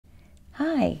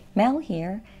Hi, Mel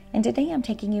here, and today I'm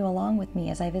taking you along with me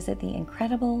as I visit the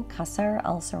incredible Qasr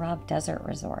Al Sarab Desert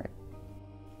Resort.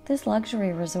 This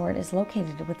luxury resort is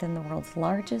located within the world's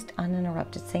largest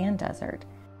uninterrupted sand desert,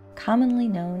 commonly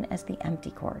known as the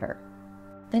Empty Quarter.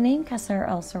 The name Qasr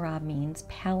Al Sarab means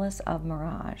Palace of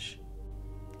Mirage.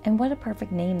 And what a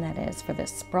perfect name that is for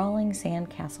this sprawling sand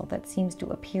castle that seems to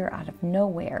appear out of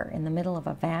nowhere in the middle of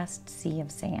a vast sea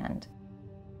of sand.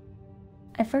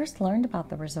 I first learned about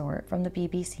the resort from the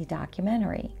BBC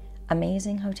documentary,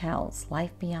 Amazing Hotels,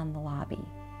 Life Beyond the Lobby.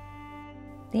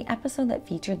 The episode that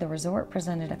featured the resort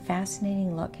presented a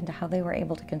fascinating look into how they were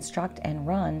able to construct and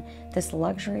run this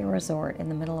luxury resort in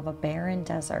the middle of a barren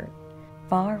desert,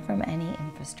 far from any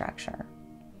infrastructure.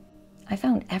 I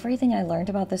found everything I learned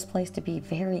about this place to be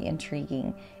very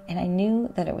intriguing, and I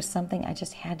knew that it was something I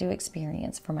just had to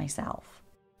experience for myself.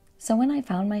 So when I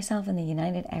found myself in the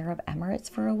United Arab Emirates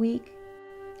for a week,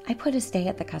 I put a stay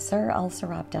at the Qasr Al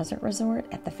Sarab Desert Resort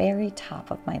at the very top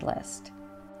of my list.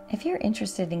 If you're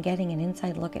interested in getting an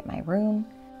inside look at my room,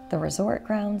 the resort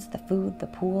grounds, the food, the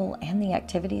pool, and the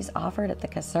activities offered at the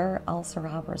Qasr Al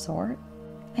Sarab Resort,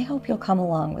 I hope you'll come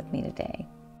along with me today.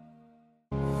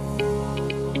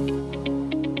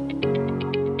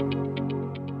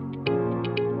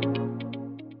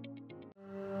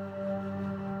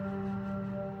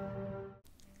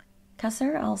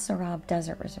 Qasr Al Sarab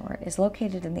Desert Resort is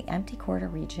located in the Empty Quarter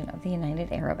region of the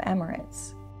United Arab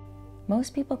Emirates.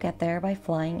 Most people get there by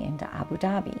flying into Abu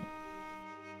Dhabi.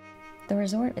 The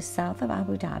resort is south of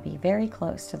Abu Dhabi, very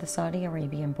close to the Saudi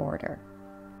Arabian border,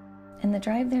 and the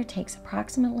drive there takes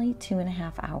approximately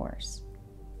 2.5 hours.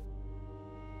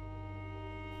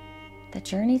 The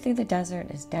journey through the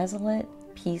desert is desolate,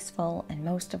 peaceful, and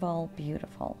most of all,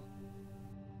 beautiful.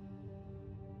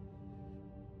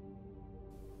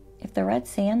 If the red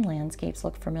sand landscapes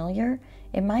look familiar,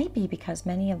 it might be because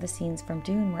many of the scenes from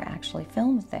Dune were actually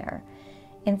filmed there.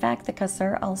 In fact, the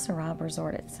Qasr Al Sarab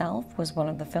resort itself was one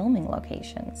of the filming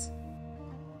locations.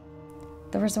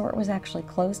 The resort was actually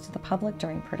closed to the public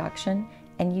during production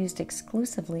and used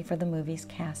exclusively for the movie's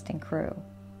cast and crew.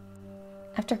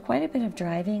 After quite a bit of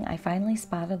driving, I finally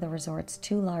spotted the resort's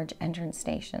 2 large entrance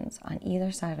stations on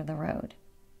either side of the road.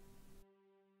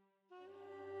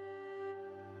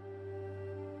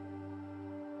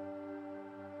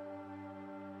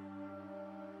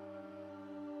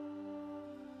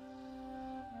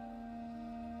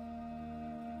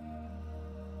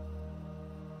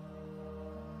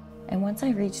 And once I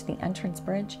reached the entrance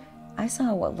bridge, I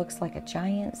saw what looks like a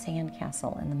giant sand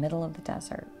castle in the middle of the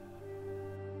desert.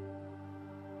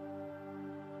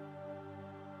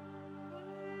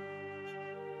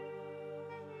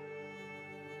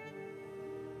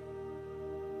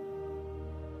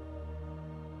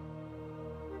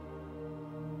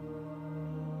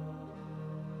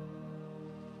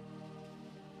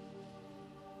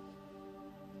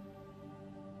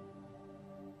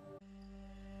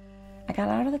 I got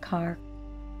out of the car,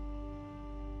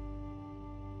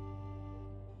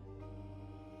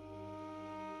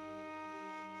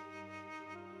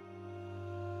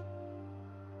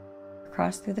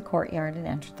 crossed through the courtyard and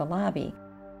entered the lobby,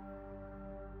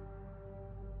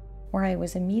 where I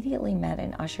was immediately met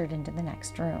and ushered into the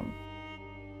next room.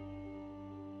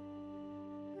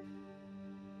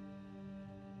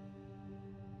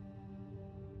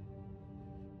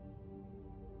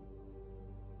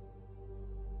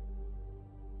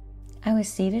 I was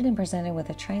seated and presented with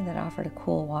a tray that offered a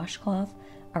cool washcloth,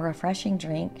 a refreshing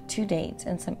drink, 2 dates,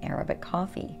 and some Arabic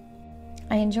coffee.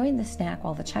 I enjoyed the snack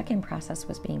while the check-in process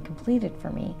was being completed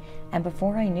for me, and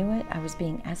before I knew it, I was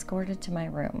being escorted to my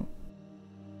room.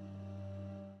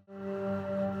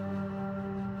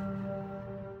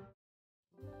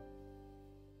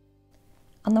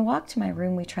 On the walk to my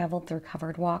room, we traveled through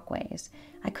covered walkways.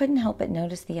 I couldn't help but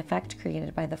notice the effect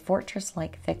created by the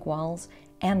fortress-like thick walls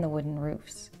and the wooden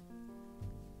roofs.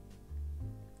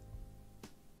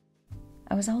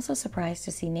 I was also surprised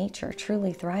to see nature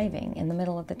truly thriving in the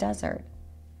middle of the desert.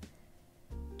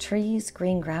 Trees,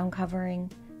 green ground covering,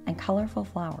 and colorful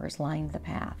flowers lined the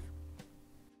path.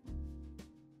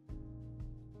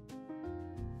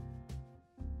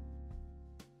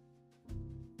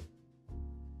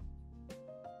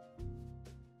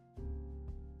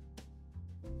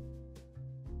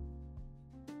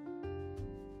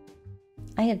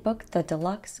 I had booked the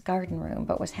deluxe garden room,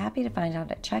 but was happy to find out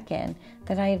at check-in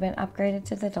that I had been upgraded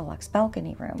to the deluxe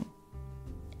balcony room.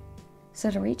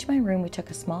 So to reach my room, we took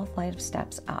a small flight of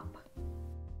steps up.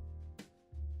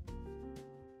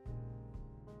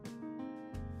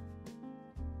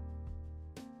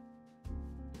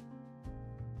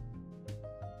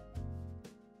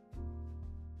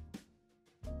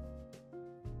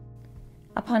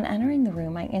 Upon entering the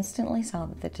room, I instantly saw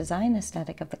that the design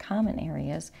aesthetic of the common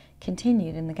areas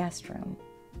continued in the guest room.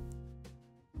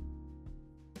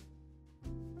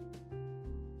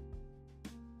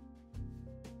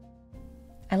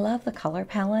 I love the color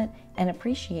palette and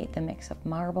appreciate the mix of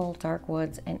marble, dark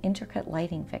woods, and intricate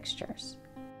lighting fixtures.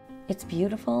 It's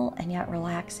beautiful and yet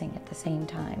relaxing at the same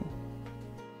time.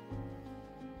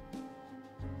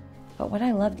 But what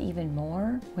I loved even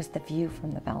more was the view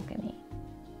from the balcony.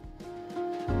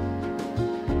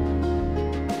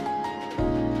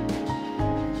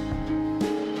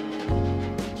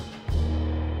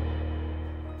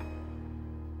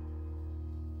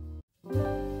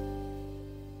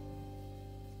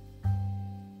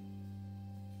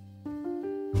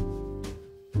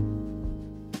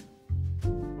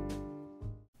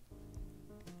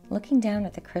 Looking down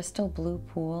at the crystal blue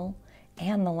pool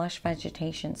and the lush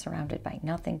vegetation surrounded by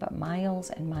nothing but miles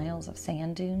and miles of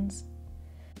sand dunes,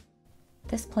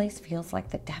 this place feels like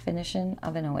the definition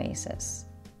of an oasis.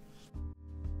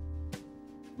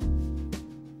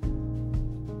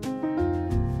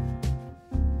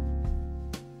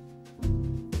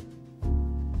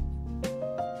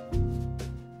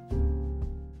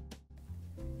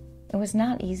 It was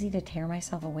not easy to tear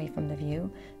myself away from the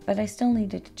view, but I still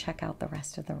needed to check out the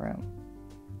rest of the room.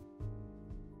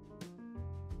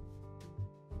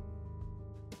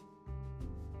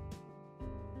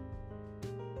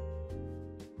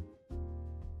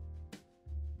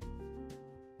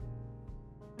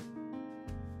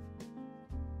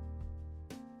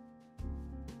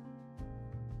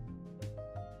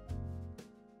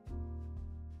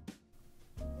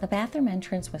 The bathroom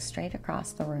entrance was straight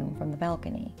across the room from the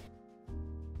balcony.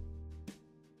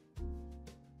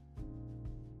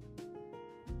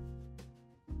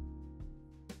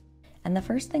 And the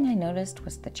first thing I noticed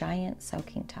was the giant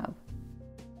soaking tub.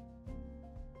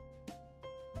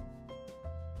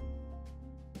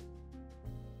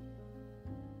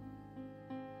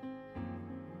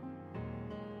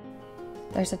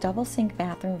 There's a double sink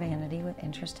bathroom vanity with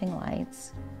interesting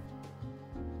lights.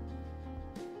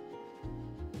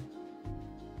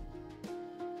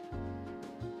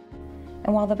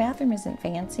 And while the bathroom isn't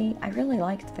fancy, I really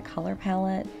liked the color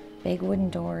palette, big wooden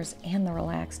doors, and the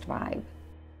relaxed vibe.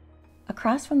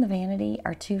 Across from the vanity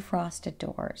are two frosted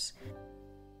doors.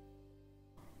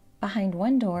 Behind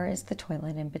one door is the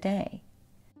toilet and bidet.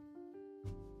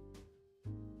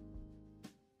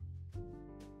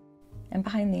 And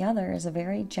behind the other is a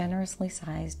very generously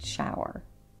sized shower.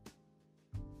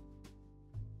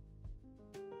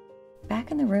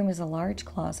 Back in the room is a large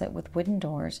closet with wooden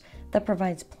doors that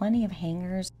provides plenty of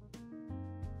hangers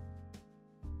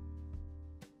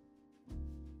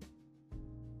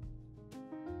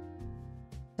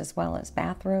as well as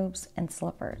bathrobes and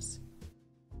slippers.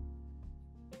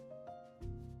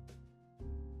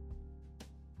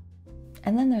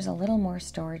 And then there's a little more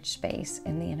storage space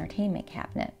in the entertainment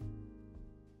cabinet.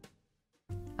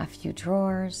 A few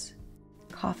drawers,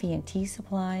 coffee and tea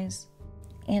supplies,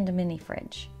 and a mini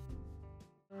fridge.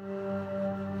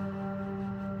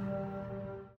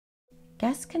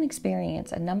 Guests can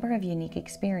experience a number of unique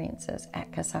experiences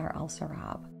at Qasr Al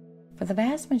Sarab. For the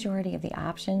vast majority of the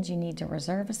options, you need to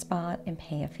reserve a spot and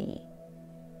pay a fee.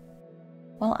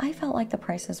 While I felt like the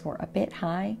prices were a bit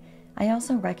high, I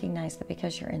also recognize that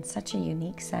because you're in such a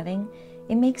unique setting,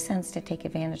 it makes sense to take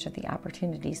advantage of the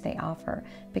opportunities they offer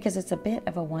because it's a bit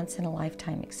of a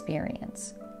once-in-a-lifetime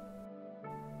experience.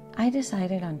 I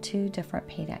decided on 2 different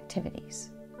paid activities.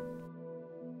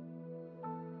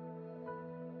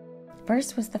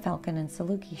 First was the Falcon and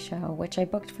Saluki show, which I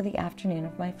booked for the afternoon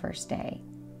of my first day.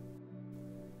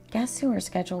 Guests who are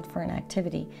scheduled for an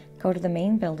activity go to the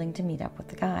main building to meet up with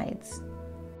the guides.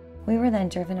 We were then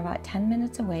driven about 10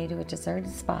 minutes away to a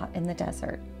deserted spot in the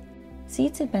desert.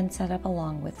 Seats had been set up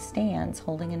along with stands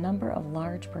holding a number of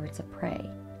large birds of prey.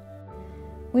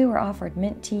 We were offered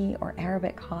mint tea or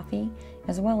Arabic coffee,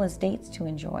 as well as dates to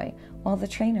enjoy, while the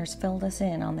trainers filled us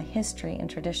in on the history and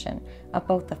tradition of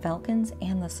both the falcons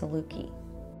and the Saluki.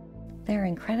 They are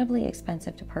incredibly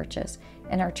expensive to purchase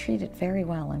and are treated very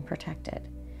well and protected.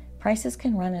 Prices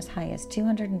can run as high as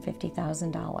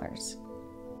 $250,000.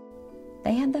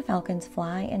 They had the falcons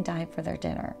fly and dive for their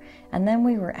dinner, and then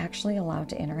we were actually allowed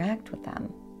to interact with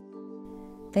them.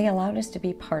 They allowed us to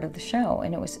be part of the show,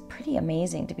 and it was pretty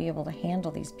amazing to be able to handle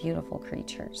these beautiful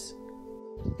creatures.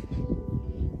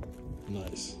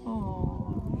 Nice.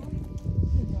 Aww.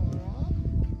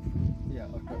 Yeah,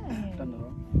 okay. Hey. Turn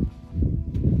around.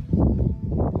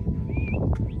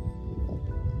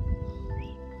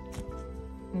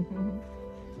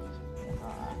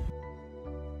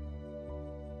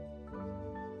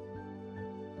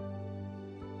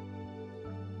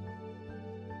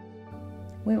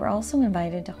 We were also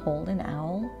invited to hold an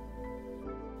owl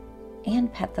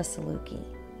and pet the Saluki.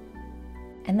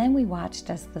 And then we watched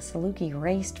as the Saluki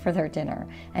raced for their dinner,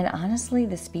 and honestly,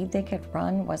 the speed they could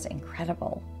run was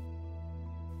incredible.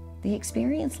 The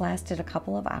experience lasted a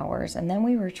couple of hours, and then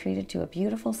we were treated to a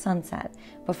beautiful sunset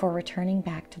before returning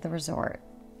back to the resort.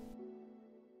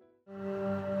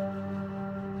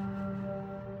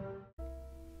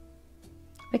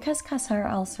 Because Qasr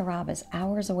Al Sarab is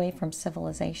hours away from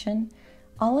civilization,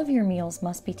 all of your meals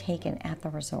must be taken at the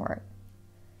resort.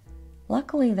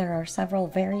 Luckily, there are several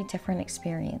very different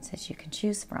experiences you can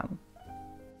choose from.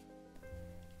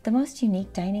 The most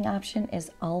unique dining option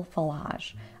is Al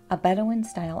Falaj, a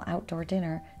Bedouin-style outdoor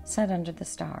dinner set under the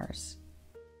stars.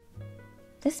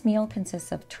 This meal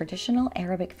consists of traditional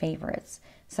Arabic favorites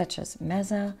such as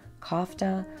mezza,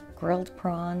 kofta, grilled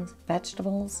prawns,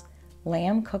 vegetables,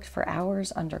 lamb cooked for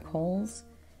hours under coals,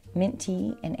 mint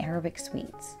tea, and Arabic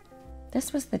sweets.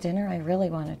 This was the dinner I really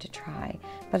wanted to try,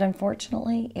 but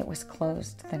unfortunately it was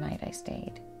closed the night I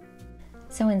stayed.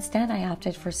 So instead I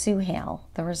opted for Suhail,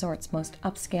 the resort's most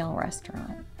upscale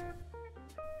restaurant.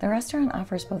 The restaurant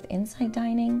offers both inside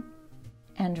dining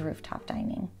and rooftop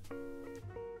dining.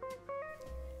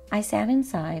 I sat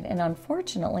inside, and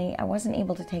unfortunately I wasn't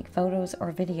able to take photos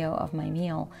or video of my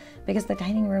meal because the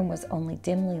dining room was only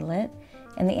dimly lit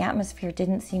and the atmosphere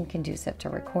didn't seem conducive to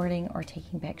recording or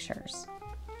taking pictures.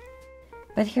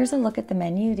 But here's a look at the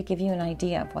menu to give you an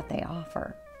idea of what they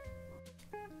offer.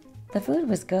 The food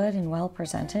was good and well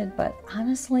presented, but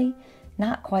honestly,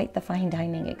 not quite the fine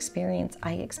dining experience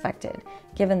I expected,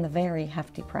 given the very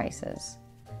hefty prices.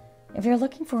 If you're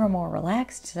looking for a more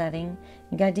relaxed setting,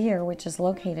 Gadir, which is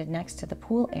located next to the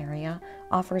pool area,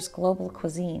 offers global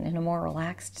cuisine in a more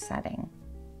relaxed setting.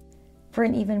 For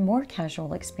an even more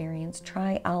casual experience,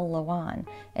 try Al Lawan,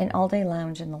 an all-day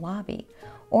lounge in the lobby,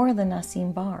 or the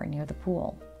Nassim Bar near the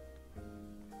pool.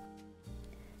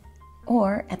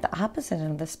 Or, at the opposite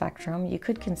end of the spectrum, you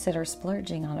could consider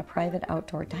splurging on a private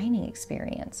outdoor dining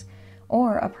experience,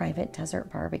 or a private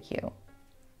desert barbecue.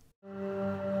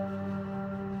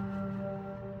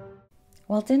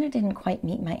 While dinner didn't quite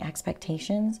meet my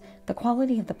expectations, the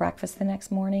quality of the breakfast the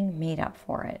next morning made up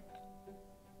for it.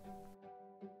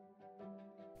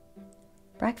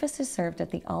 Breakfast is served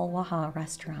at the Al Waha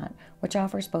restaurant, which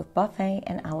offers both buffet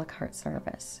and a la carte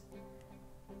service.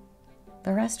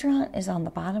 The restaurant is on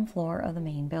the bottom floor of the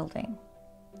main building.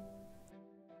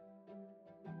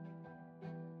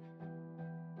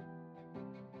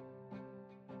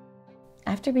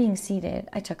 After being seated,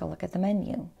 I took a look at the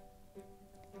menu.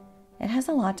 It has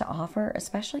a lot to offer,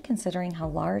 especially considering how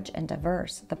large and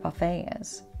diverse the buffet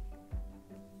is.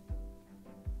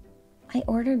 I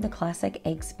ordered the classic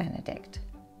Eggs Benedict.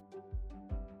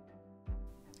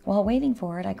 While waiting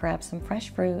for it, I grabbed some fresh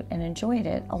fruit and enjoyed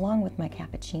it along with my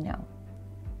cappuccino.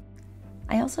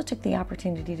 I also took the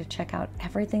opportunity to check out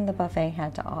everything the buffet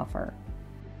had to offer.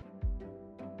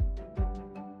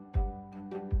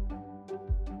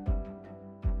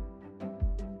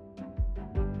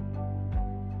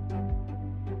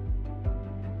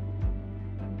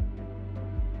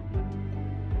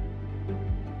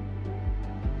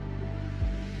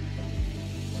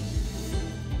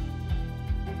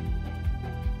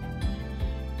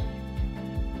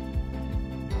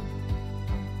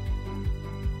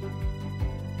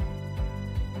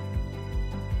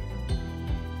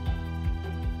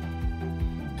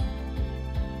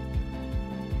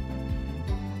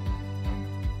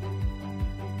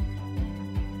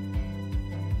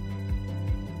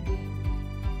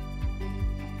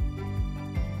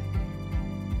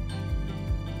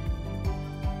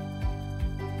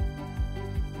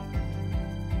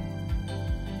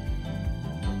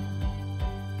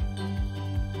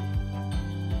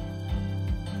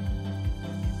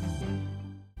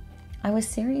 I was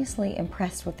seriously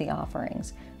impressed with the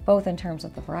offerings, both in terms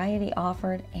of the variety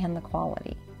offered and the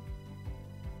quality.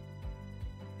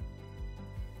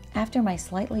 After my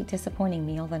slightly disappointing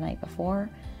meal the night before,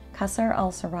 Qasr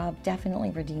Al Sarab definitely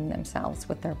redeemed themselves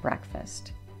with their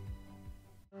breakfast.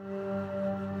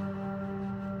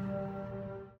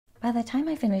 By the time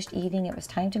I finished eating, it was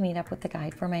time to meet up with the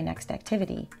guide for my next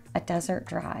activity, a desert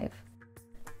drive.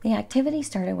 The activity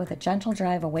started with a gentle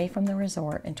drive away from the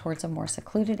resort and towards a more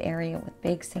secluded area with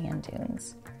big sand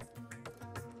dunes.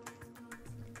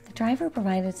 The driver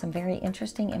provided some very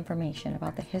interesting information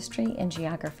about the history and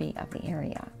geography of the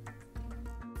area.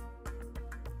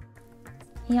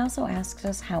 He also asked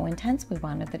us how intense we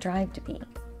wanted the drive to be.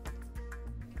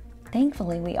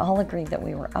 Thankfully, we all agreed that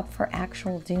we were up for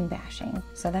actual dune bashing,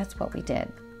 so that's what we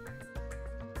did.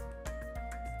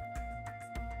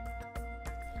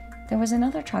 There was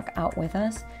another truck out with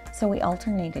us, so we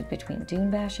alternated between dune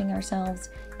bashing ourselves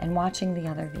and watching the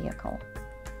other vehicle.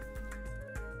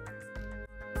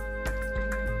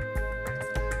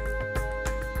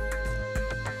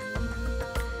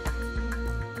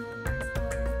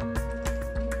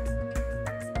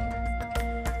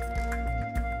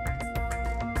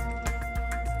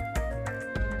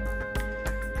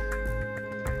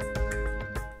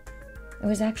 It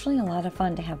was actually a lot of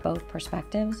fun to have both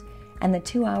perspectives, and the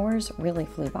 2 hours really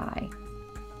flew by.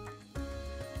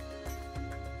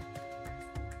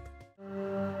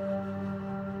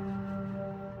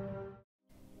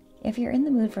 If you're in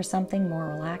the mood for something more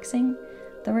relaxing,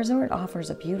 the resort offers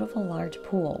a beautiful large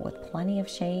pool with plenty of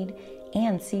shade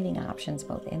and seating options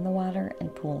both in the water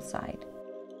and poolside.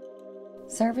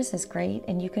 Service is great,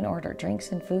 and you can order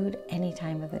drinks and food any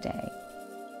time of the day.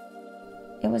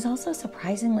 It was also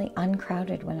surprisingly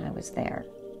uncrowded when I was there.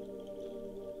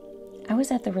 I was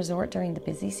at the resort during the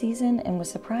busy season and was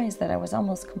surprised that I was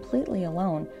almost completely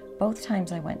alone both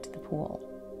times I went to the pool.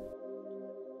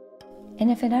 And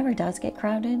if it ever does get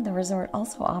crowded, the resort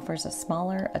also offers a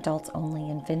smaller, adults-only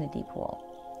infinity pool.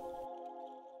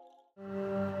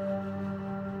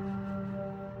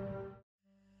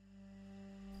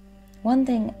 One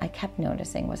thing I kept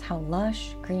noticing was how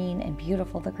lush, green, and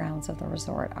beautiful the grounds of the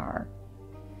resort are.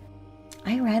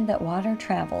 I read that water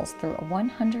travels through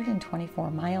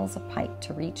 124 miles of pipe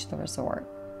to reach the resort.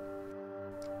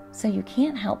 So you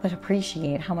can't help but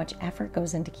appreciate how much effort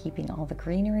goes into keeping all the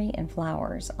greenery and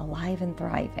flowers alive and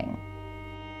thriving.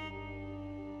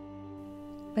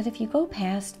 But if you go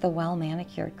past the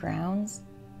well-manicured grounds,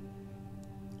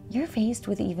 you're faced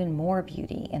with even more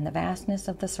beauty in the vastness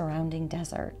of the surrounding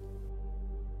desert.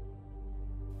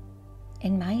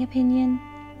 In my opinion,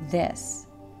 this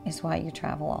is why you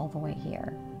travel all the way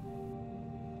here.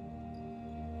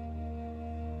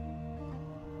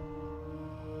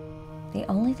 The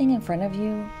only thing in front of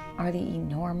you are the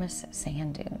enormous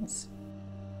sand dunes.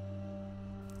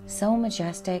 So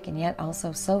majestic and yet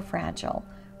also so fragile,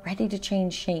 ready to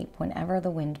change shape whenever the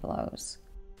wind blows.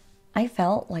 I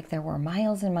felt like there were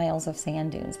miles and miles of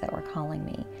sand dunes that were calling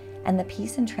me, and the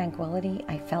peace and tranquility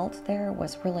I felt there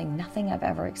was really nothing I've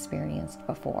ever experienced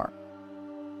before.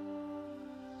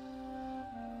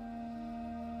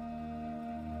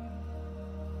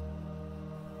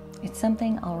 It's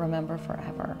something I'll remember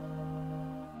forever.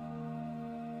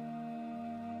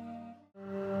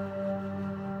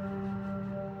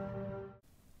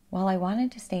 While I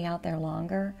wanted to stay out there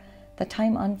longer, the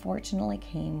time unfortunately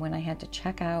came when I had to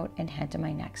check out and head to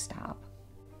my next stop.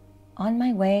 On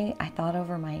my way, I thought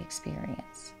over my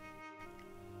experience.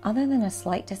 Other than a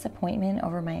slight disappointment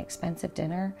over my expensive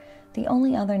dinner, the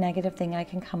only other negative thing I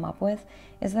can come up with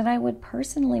is that I would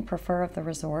personally prefer if the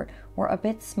resort were a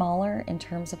bit smaller in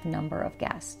terms of number of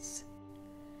guests.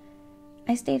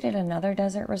 I stayed at another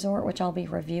desert resort, which I'll be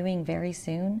reviewing very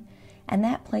soon, and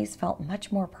that place felt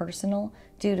much more personal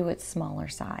due to its smaller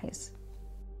size.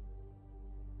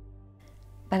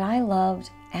 But I loved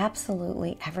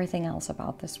absolutely everything else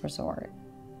about this resort.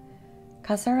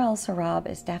 Qasr Al Sarab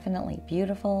is definitely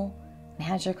beautiful,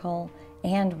 magical,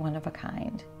 and one of a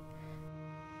kind.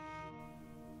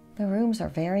 The rooms are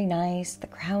very nice, the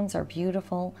grounds are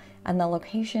beautiful, and the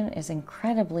location is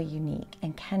incredibly unique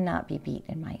and cannot be beat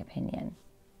in my opinion.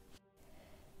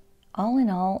 All in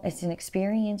all, it's an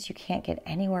experience you can't get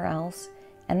anywhere else,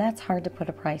 and that's hard to put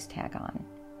a price tag on.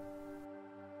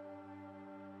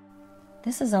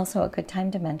 This is also a good time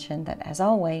to mention that, as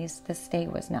always, this stay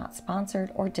was not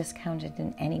sponsored or discounted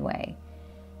in any way,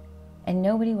 and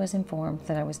nobody was informed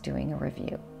that I was doing a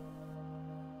review.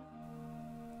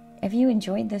 If you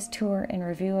enjoyed this tour and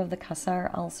review of the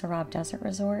Qasr Al Sarab Desert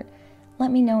Resort, let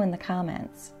me know in the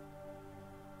comments.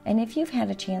 And if you've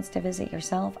had a chance to visit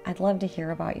yourself, I'd love to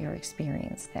hear about your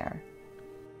experience there.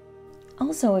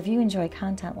 Also, if you enjoy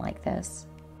content like this,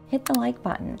 hit the like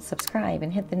button, subscribe,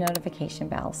 and hit the notification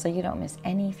bell so you don't miss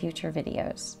any future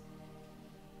videos.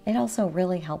 It also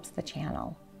really helps the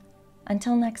channel.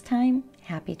 Until next time,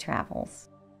 happy travels.